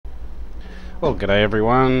Well, g'day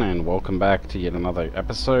everyone, and welcome back to yet another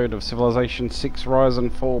episode of Civilization 6 Rise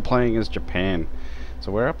and Fall, playing as Japan.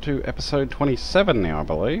 So we're up to episode 27 now, I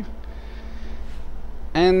believe.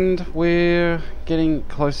 And we're getting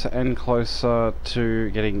closer and closer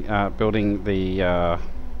to getting building the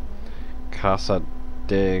Casa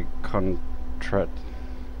de Contrat.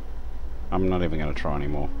 I'm not even going to try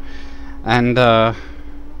anymore. And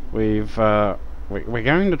we're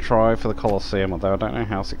going to try for the Colosseum, although I don't know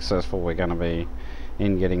how successful we're going to be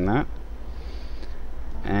in getting that.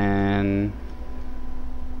 And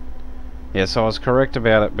yeah, so I was correct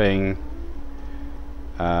about it being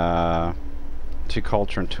 2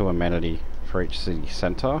 culture and 2 amenity for each city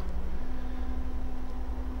centre.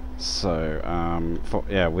 So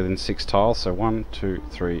yeah, within 6 tiles. So 1, 2,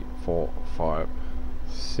 3, 4, 5,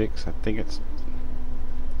 6. I think it's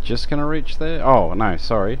just going to reach there. Oh no,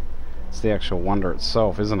 sorry. It's the actual wonder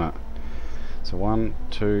itself, isn't it? So 1,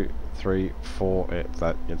 2, 3, 4.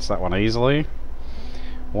 It's that one easily.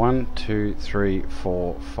 1, 2, 3,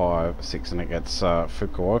 4, 5, 6, and it gets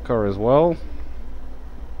Fukuoka as well.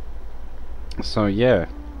 So yeah.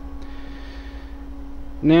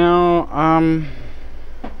 Now,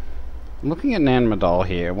 looking at Nan Madol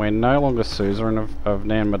here, we're no longer suzerain of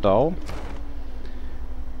Nan Madol,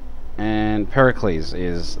 and Pericles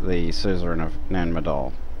is the suzerain of Nan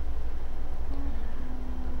Madol.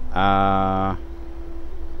 So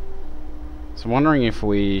I'm wondering if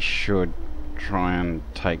we should try and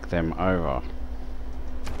take them over.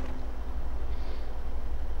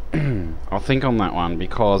 I'll think on that one,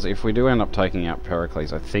 because if we do end up taking out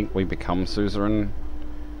Pericles, I think we become suzerain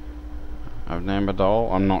of Nan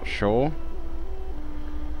Madol. I'm not sure.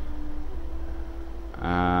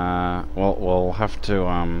 Well, we'll have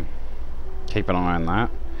to keep an eye on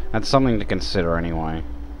that. That's something to consider anyway.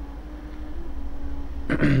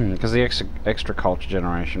 Because the extra culture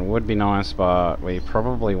generation would be nice, but we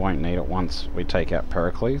probably won't need it once we take out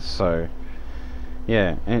Pericles. So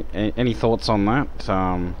yeah, any thoughts on that?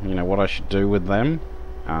 You know, what I should do with them?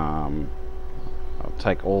 I'll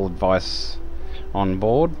take all advice on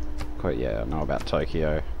board. Quite, yeah, I know about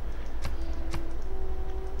Tokyo.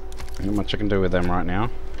 Not much I can do with them right now.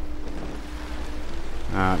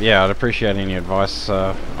 Yeah, I'd appreciate any advice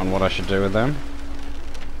on what I should do with them.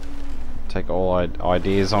 Take all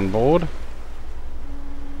ideas on board.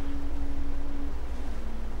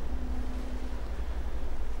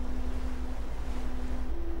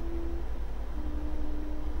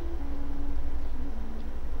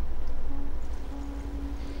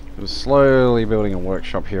 I'm slowly building a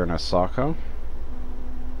workshop here in Osaka,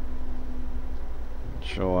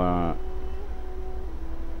 which will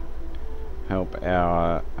help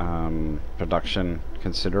our production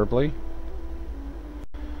considerably.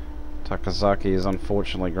 Takazaki is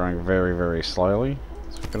unfortunately growing very, very slowly.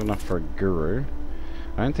 So we've got enough for a guru.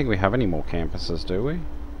 I don't think we have any more campuses, do we?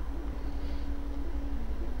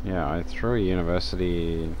 Yeah, I threw a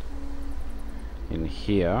university in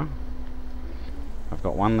here. I've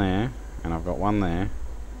got one there, and I've got one there.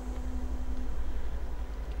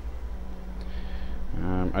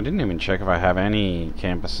 I didn't even check if I have any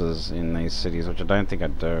campuses in these cities, which I don't think I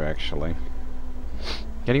do, actually.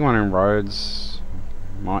 Getting one in Rhodes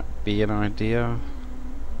might be an idea.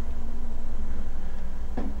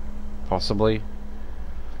 Possibly.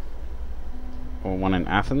 Or one in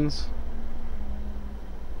Athens.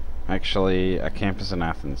 Actually, a campus in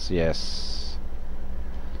Athens, yes.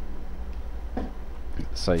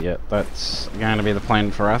 So yeah, that's going to be the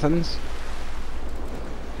plan for Athens.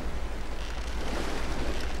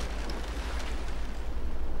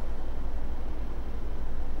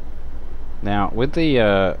 Now, with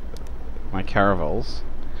the my caravels,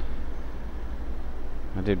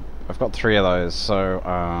 I've got 3 of those, so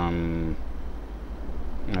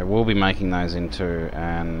I will be making those into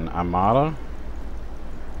an armada.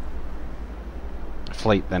 A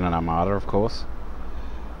fleet, then an armada, of course.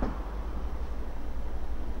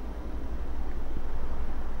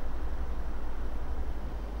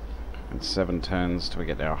 And 7 turns till we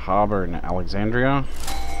get our harbour in Alexandria.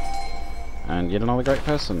 And yet another great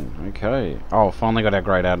person. Okay. Oh, finally got our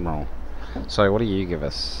great admiral. So what do you give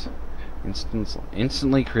us?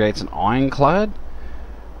 Instantly creates an ironclad?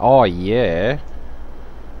 Oh yeah.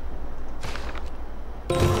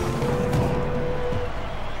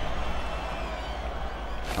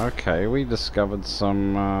 Okay, we discovered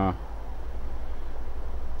some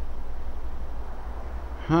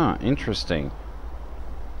interesting.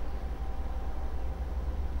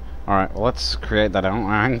 Alright, well, let's create that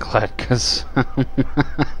ironclad, because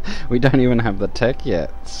we don't even have the tech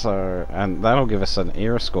yet. So, and that'll give us an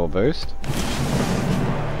era score boost.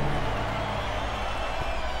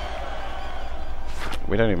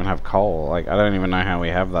 we don't even have coal. Like, I don't even know how we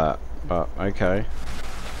have that. But, okay.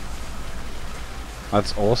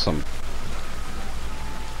 That's awesome.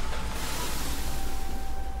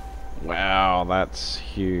 Wow, that's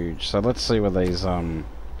huge. So let's see where these,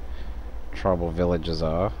 tribal villages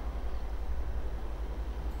are.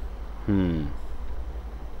 They're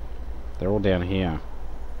all down here.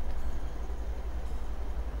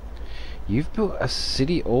 You've built a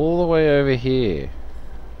city all the way over here.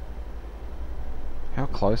 How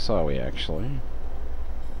close are we, actually?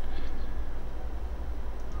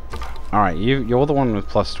 Alright, you're the one with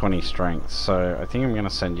plus 20 strength, so I think I'm going to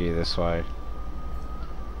send you this way.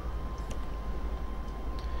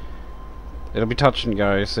 It'll be touch and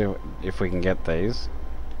go, see if we can get these.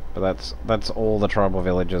 But that's all the tribal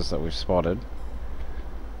villages that we've spotted.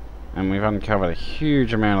 And we've uncovered a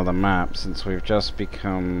huge amount of the map since we've just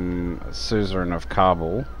become suzerain of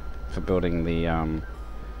Kabul for building the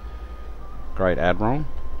Great Admiral.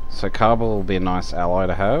 So Kabul will be a nice ally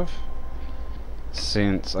to have.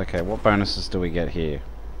 Since, okay, what bonuses do we get here?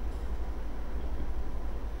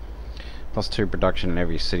 Plus 2 production in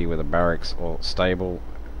every city with a barracks or stable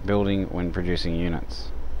building when producing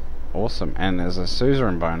units. Awesome. And as a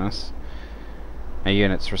suzerain bonus, our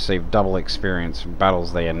units receive double experience from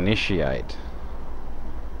battles they initiate.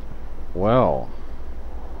 Well,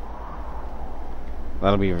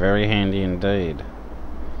 that'll be very handy indeed.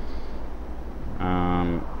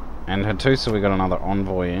 And Hattusa, we got another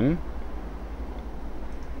envoy in.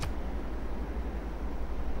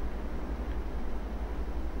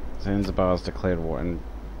 Zanzibar's declared war, and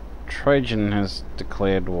Trajan has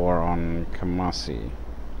declared war on Kumasi.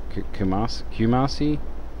 Kumasi?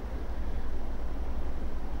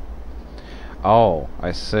 Oh,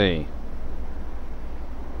 I see.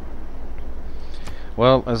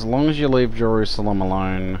 Well, as long as you leave Jerusalem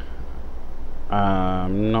alone,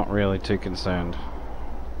 I'm not really too concerned.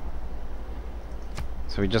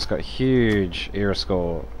 So we just got huge era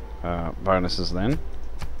score bonuses then.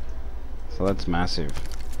 So that's massive.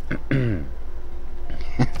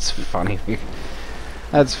 It's funny.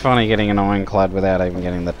 That's funny getting an ironclad without even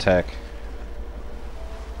getting the tech.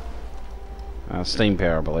 Steam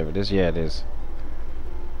power, I believe it is. Yeah, it is.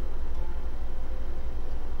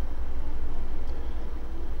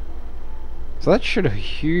 So that should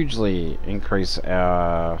hugely increase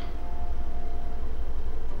our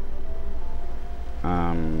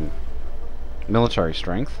military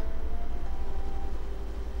strength.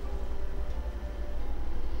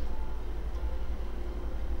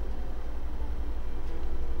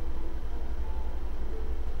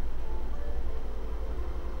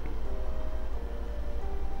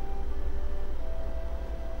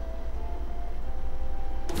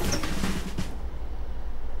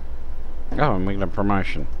 Oh, and we get a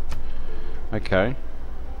promotion. Okay.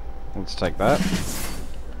 Let's take that.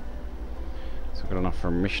 So we've got enough for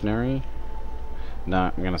a missionary.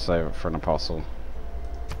 No, I'm going to save it for an apostle.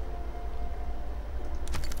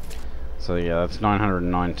 So yeah, that's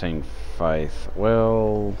 919 faith.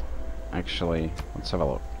 Well, actually, let's have a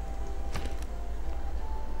look.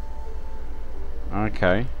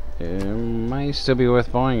 Okay. It may still be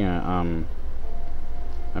worth buying a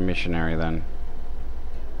missionary then.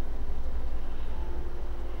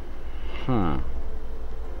 Huh.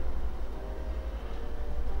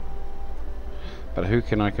 But who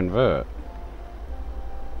can I convert?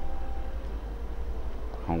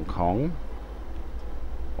 Hong Kong?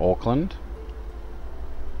 Auckland?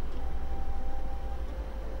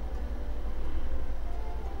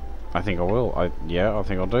 I think I will. Yeah, I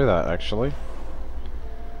think I'll do that actually.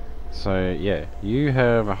 So yeah, you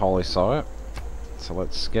have a holy site. So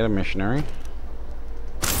let's get a missionary.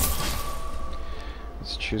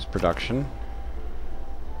 Let's choose production.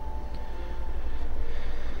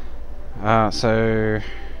 So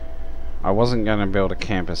I wasn't going to build a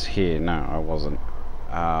campus here. No, I wasn't.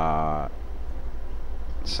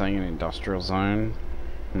 Saying an industrial zone.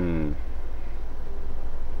 You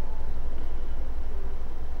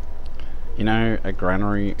know, a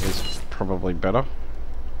granary is probably better.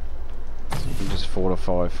 So you can just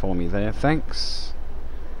fortify for me there. Thanks.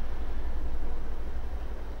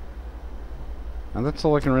 And that's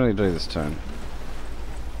all I can really do this turn.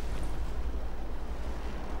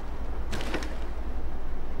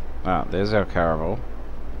 Ah, there's our caravel.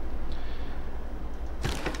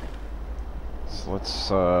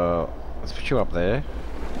 So let's put you up there.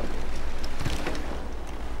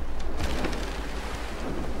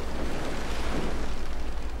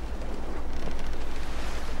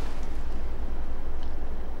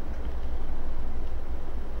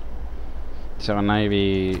 So our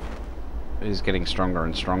navy is getting stronger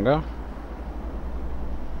and stronger.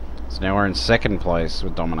 So now we're in second place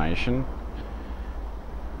with domination.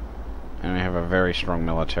 And we have a very strong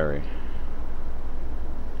military.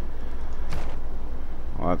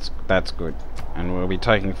 Well, that's good. And we'll be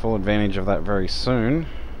taking full advantage of that very soon.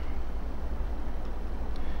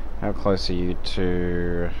 How close are you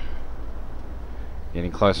to...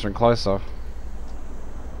 Getting closer and closer.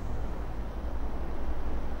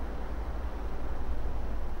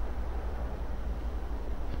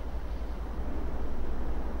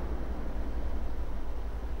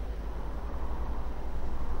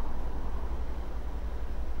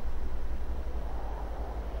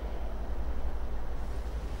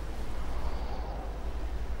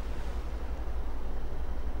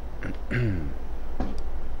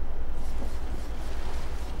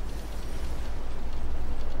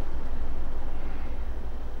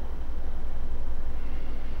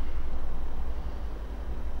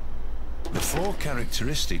 The four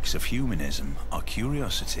characteristics of humanism are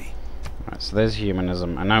curiosity. Right, so there's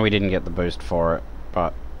humanism. I know we didn't get the boost for it,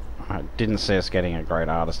 but I didn't see us getting a great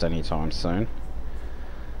artist anytime soon.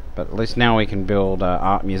 But at least now we can build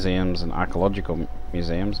art museums and archaeological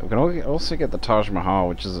museums. We can also get the Taj Mahal,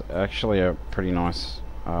 which is actually a pretty nice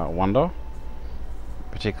wonder,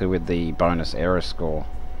 particularly with the bonus era score.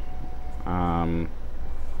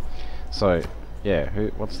 So yeah,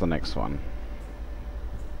 what's the next one?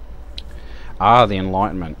 The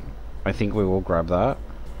Enlightenment. I think we will grab that.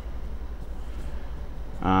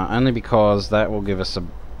 Only because that will give us a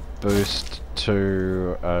boost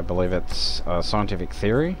to, I believe it's scientific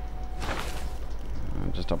theory.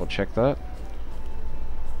 Just double check that.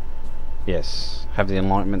 Yes, have the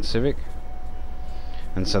Enlightenment Civic.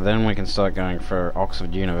 And so then we can start going for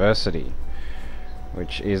Oxford University,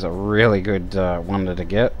 which is a really good wonder to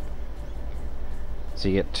get. So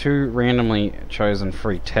you get 2 randomly chosen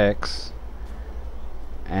free texts.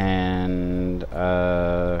 And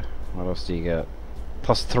what else do you get?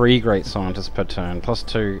 Plus 3 great scientists per turn, plus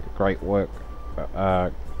 2 great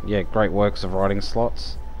great works of writing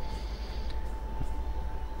slots.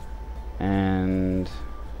 And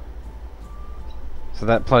so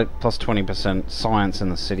that plus 20% science in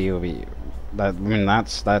the city will be that. I mean,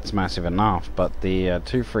 that's massive enough. But the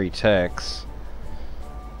 2 free techs,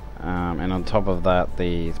 and on top of that,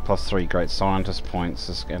 the plus 3 great scientist points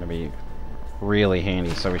is going to be really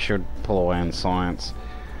handy. So we should pull away in science,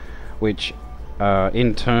 which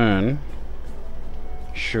in turn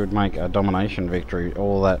should make a domination victory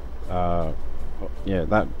all that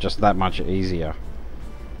that much easier.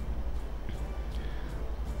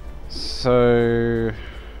 So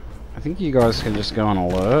I think you guys can just go on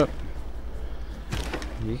alert.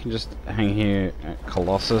 You can just hang here at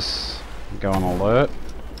Colossus, go on alert.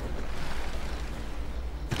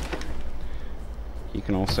 You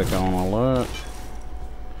can also go on alert.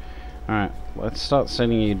 Alright, let's start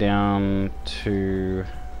sending you down to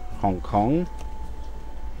Hong Kong.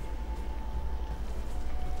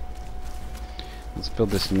 Let's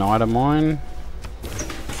build this niter mine.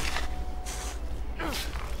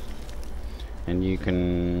 And you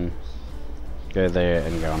can go there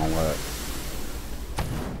and go on alert.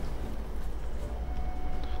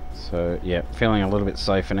 So yeah, feeling a little bit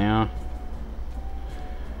safer now.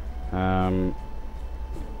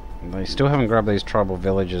 They still haven't grabbed these tribal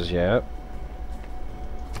villages yet.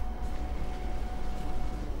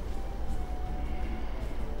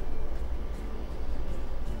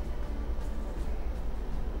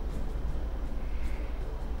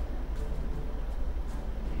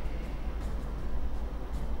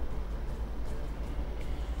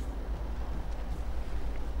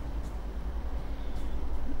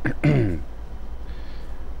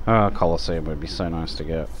 Colosseum would be so nice to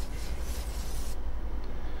get.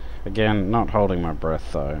 Again, not holding my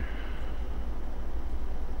breath though.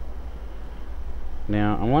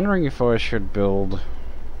 Now, I'm wondering if I should build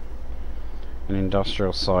an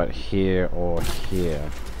industrial site here or here.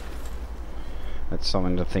 That's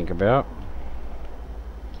something to think about.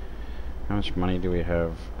 How much money do we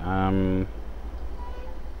have?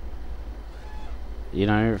 You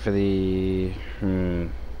know, for the...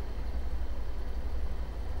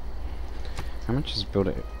 How much is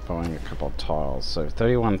buying a couple of tiles? So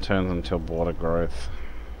 31 turns until border growth.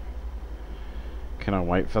 Can I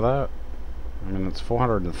wait for that? I mean, it's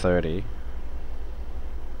 430.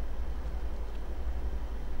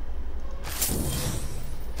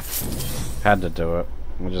 Had to do it.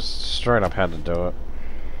 We just straight up had to do it.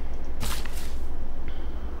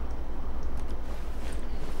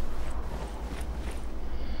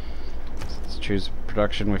 Let's choose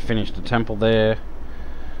production. We finished the temple there.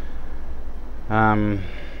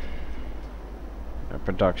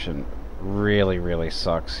 Production really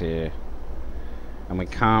sucks here. And we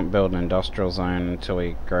can't build an industrial zone until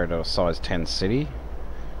we go to a size 10 city,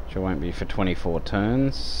 which it won't be for 24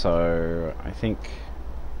 turns, so I think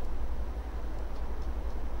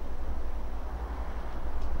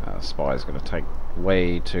Spy's going to take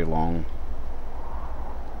way too long.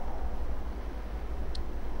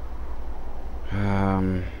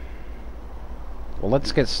 Well,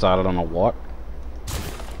 let's get started on a Watt,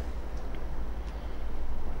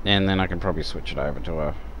 and then I can probably switch it over to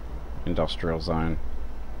a industrial zone.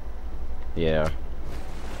 Yeah.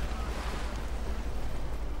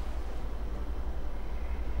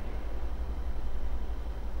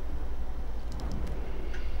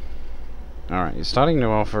 Alright, you're starting to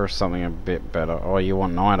offer something a bit better. Oh, you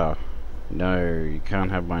want NIDA? No, you can't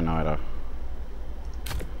have my NIDA.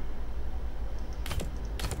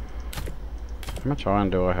 How much iron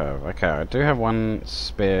do I have? Okay, I do have one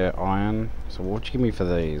spare iron. So what would you give me for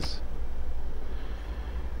these?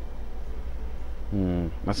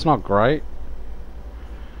 That's not great.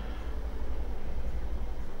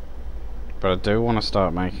 But I do want to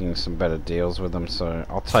start making some better deals with them, so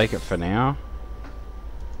I'll take it for now.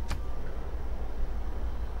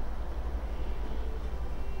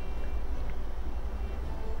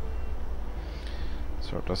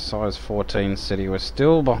 So at the size 14 city, we're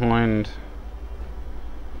still behind.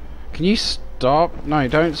 Can you stop? No,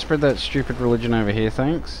 don't spread that stupid religion over here,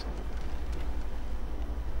 thanks.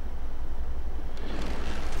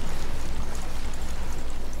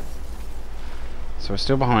 So we're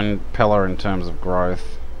still behind Pella in terms of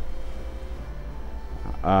growth.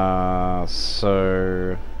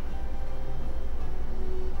 So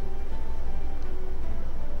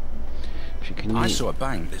I saw a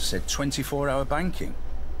bank that said 24-hour banking,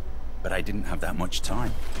 but I didn't have that much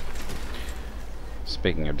time.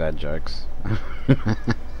 Speaking of dad jokes.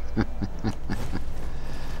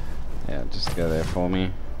 Yeah, just go there for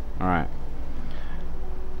me. Alright.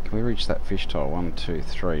 Can we reach that fish tile? 1, 2,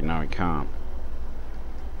 3. No, we can't.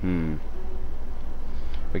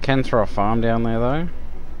 We can throw a farm down there though.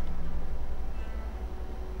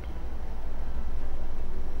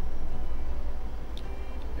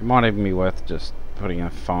 It might even be worth just putting a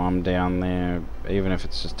farm down there, even if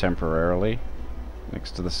it's just temporarily,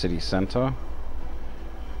 next to the city centre.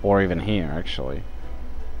 Or even here, actually.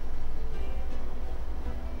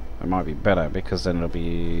 It might be better, because then it'll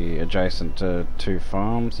be adjacent to 2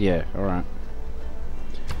 farms. Yeah, alright.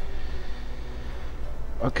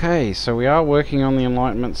 Okay, so we are working on the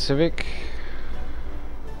Enlightenment Civic.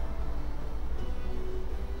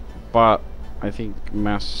 But, I think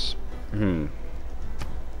mass...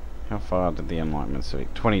 How far did the Enlightenment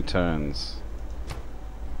Civic? 20 turns.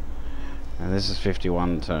 And this is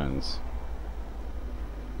 51 turns.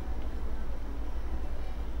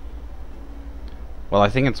 Well, I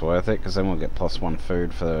think it's worth it, because then we'll get +1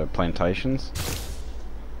 food for the plantations.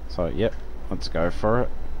 So, yep, let's go for it.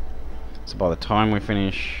 So by the time we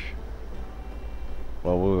finish...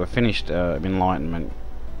 Well, we were finished Enlightenment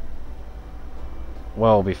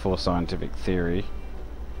well before scientific theory.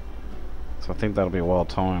 So I think that'll be well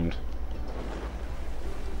timed.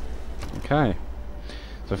 Okay.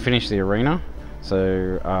 So finish the arena.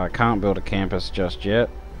 So, can't build a campus just yet.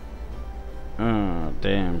 Oh,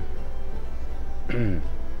 damn.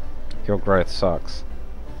 Your growth sucks.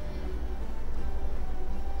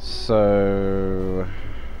 So...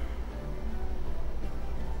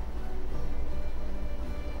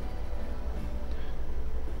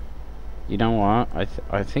 You know what?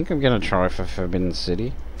 I think I'm gonna try for Forbidden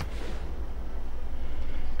City.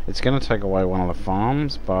 It's gonna take away one of the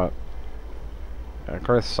farms, but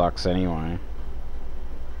growth sucks anyway.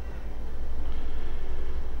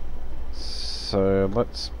 So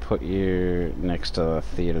let's put you next to the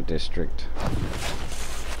theatre district.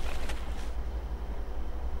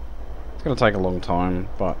 It's gonna take a long time,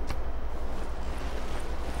 but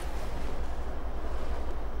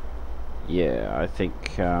yeah, I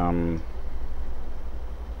think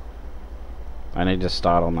I need to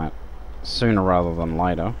start on that sooner rather than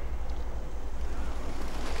later.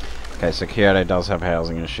 Okay, so Kyoto does have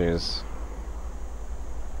housing issues.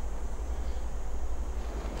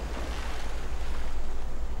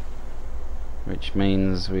 Which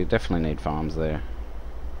means we definitely need farms there.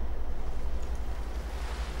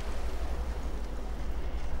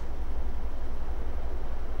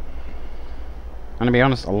 And to be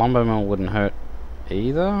honest, a lumber mill wouldn't hurt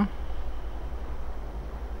either.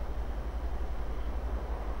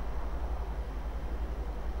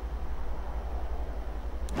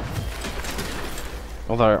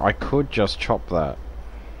 Although I could just chop that.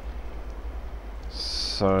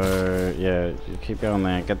 So yeah, you keep going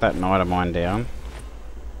there, get that niter mine down.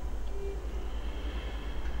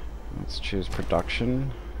 Let's choose production.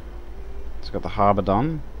 It's got the harbour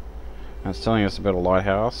done. And it's telling us about a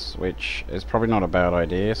lighthouse, which is probably not a bad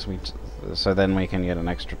idea. So then we can get an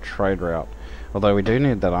extra trade route. Although we do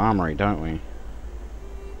need that armory, don't we?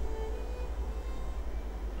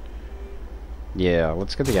 Yeah,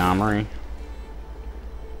 let's get the armory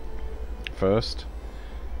first.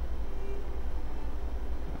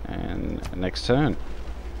 And next turn.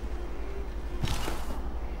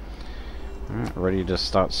 Alright, ready to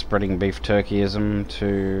start spreading beef turkeyism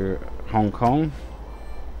to Hong Kong.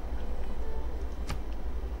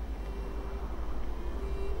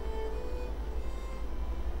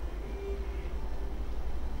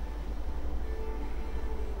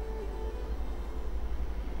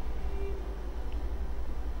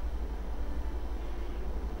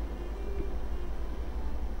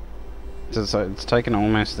 So it's taken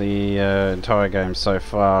almost the entire game so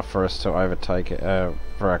far for us to overtake it,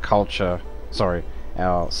 for our culture, sorry,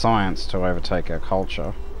 our science to overtake our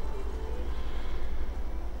culture.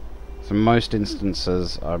 So most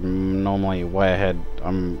instances I'm normally way ahead.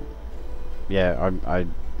 I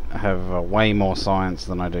have way more science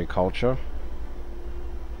than I do culture.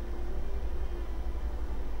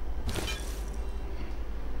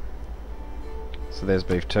 So there's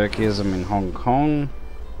beef turkeyism in Hong Kong.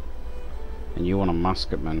 And you want a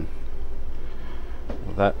musketman.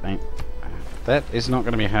 Well, that is not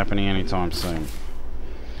going to be happening anytime soon.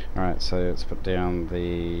 Alright, so let's put down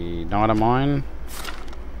the niter mine,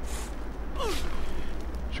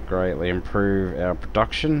 which will greatly improve our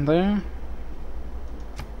production there.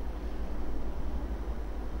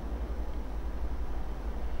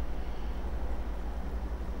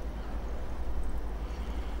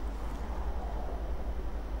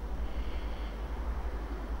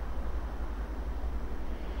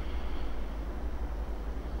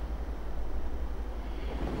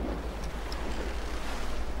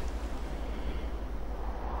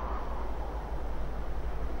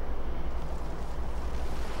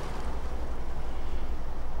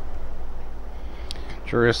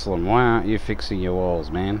 Jerusalem, why aren't you fixing your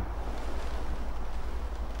walls, man?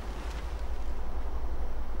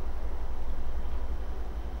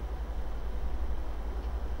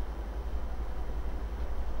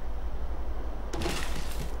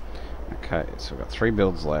 Okay, so we've got 3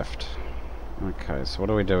 builds left. Okay, so what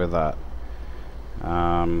do we do with that?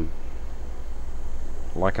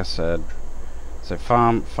 Like I said, so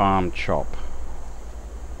farm, chop.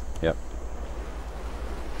 Yep.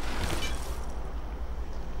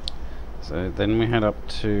 So then we head up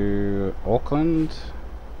to Auckland.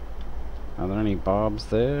 Are there any barbs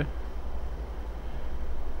there?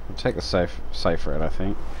 We'll take the safe route, I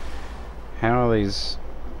think. How are these?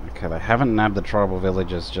 Okay, they haven't nabbed the tribal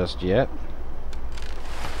villages just yet,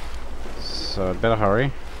 so I'd better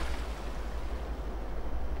hurry.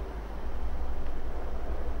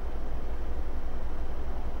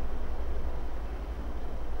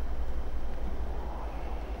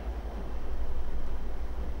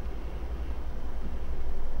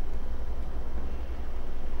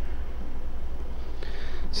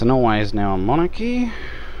 So Norway is now a monarchy,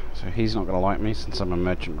 so he's not going to like me since I'm a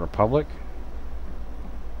merchant republic.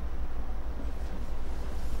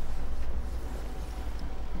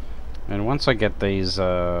 And once I get these,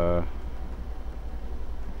 oh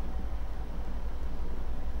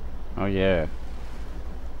yeah.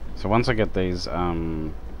 So once I get these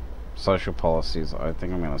social policies, I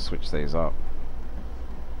think I'm going to switch these up.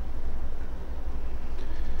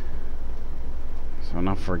 So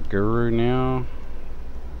enough for a guru now.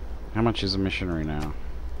 How much is a missionary now?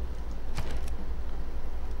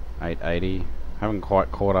 880. Haven't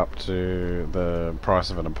quite caught up to the price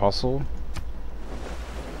of an apostle.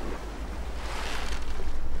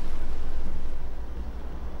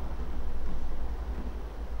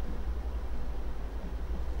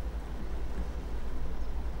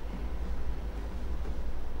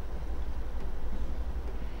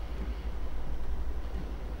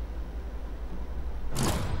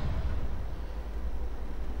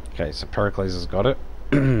 Okay, so Pericles has got it.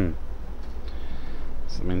 So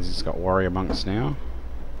that means he's got warrior monks now.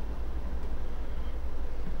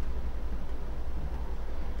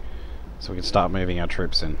 So we can start moving our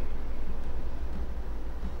troops in.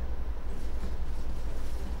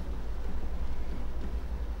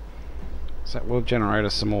 So that will generate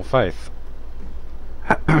us some more faith.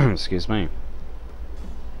 Excuse me.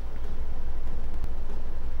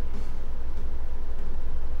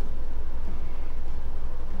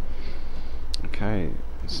 Okay,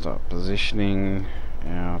 start positioning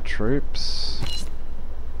our troops.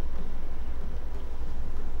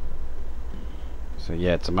 So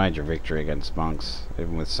yeah, it's a major victory against monks,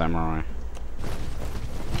 even with samurai.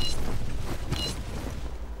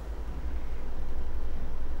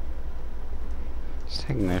 Just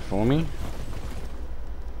hang there for me.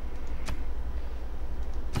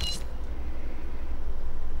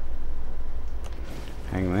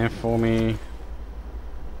 Hang there for me.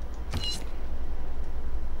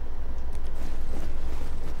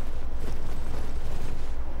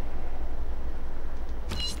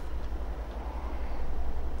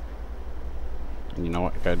 You know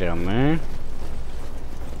what? Go down there.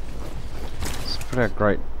 Let's put our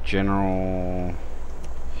great general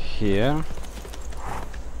here.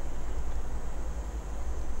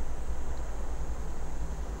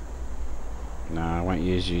 No, I won't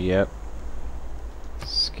use you yet.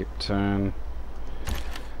 Skip turn.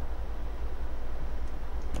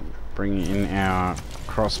 Bring in our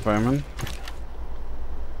crossbowman.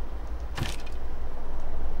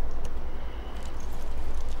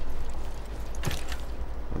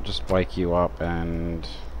 I'll just wake you up and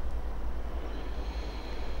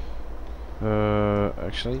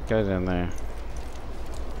actually go down there.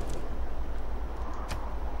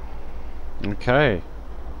 Okay.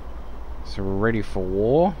 So we're ready for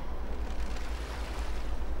war.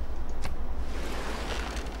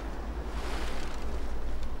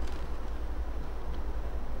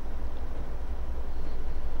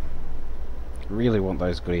 Really want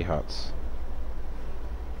those goody huts.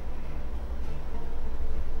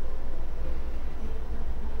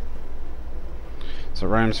 So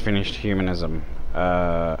Rome's finished humanism.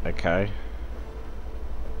 Okay.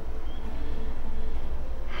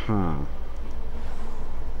 Huh.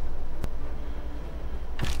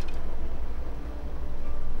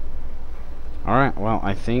 Alright, well,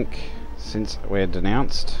 I think since we're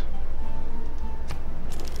denounced,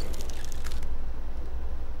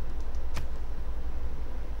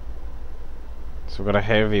 so we've got a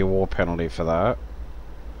heavy war penalty for that.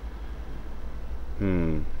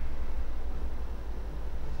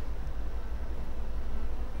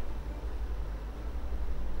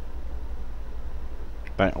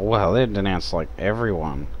 But, well, they denounced like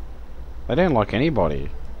everyone. They don't like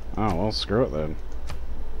anybody. Oh, well, screw it then.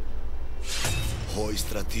 Hoi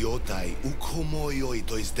stratiotai ukomoioi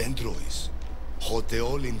tois dendrois.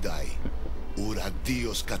 Hoteolindai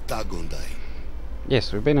uradios katagondai.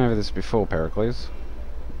 Yes, we've been over this before, Pericles.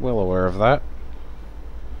 Well aware of that.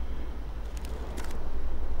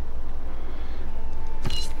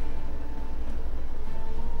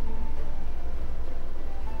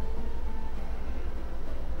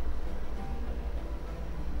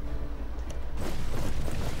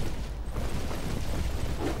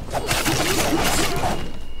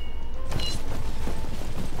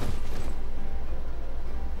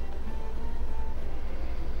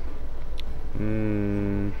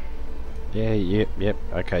 Yeah, yep.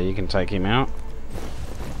 Okay, you can take him out.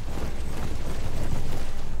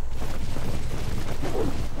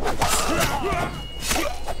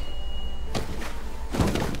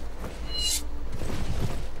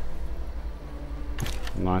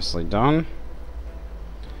 Nicely done.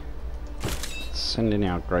 Send in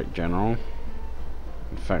our great general.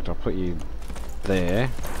 In fact, I'll put you there.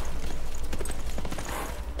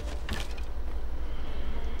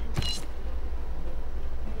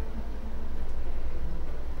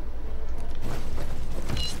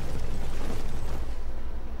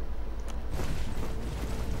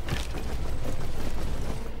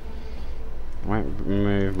 Won't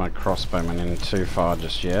move my crossbowman in too far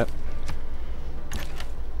just yet.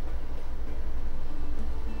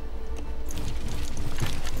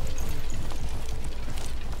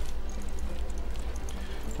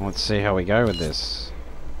 Let's see how we go with this.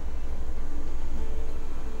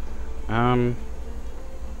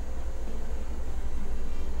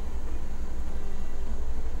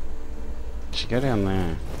 Should go down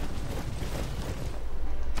there.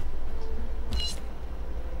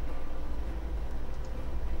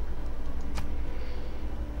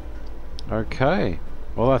 Okay.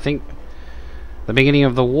 Well, I think the beginning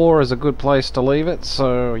of the war is a good place to leave it.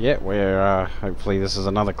 So, yeah, we're hopefully this is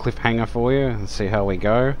another cliffhanger for you and see how we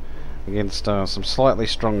go against some slightly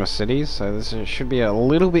stronger cities. So this should be a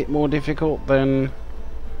little bit more difficult than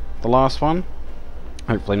the last one.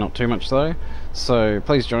 Hopefully not too much though. So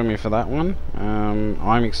please join me for that one.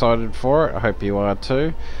 I'm excited for it. I hope you are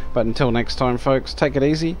too. But until next time, folks, take it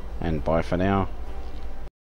easy and bye for now.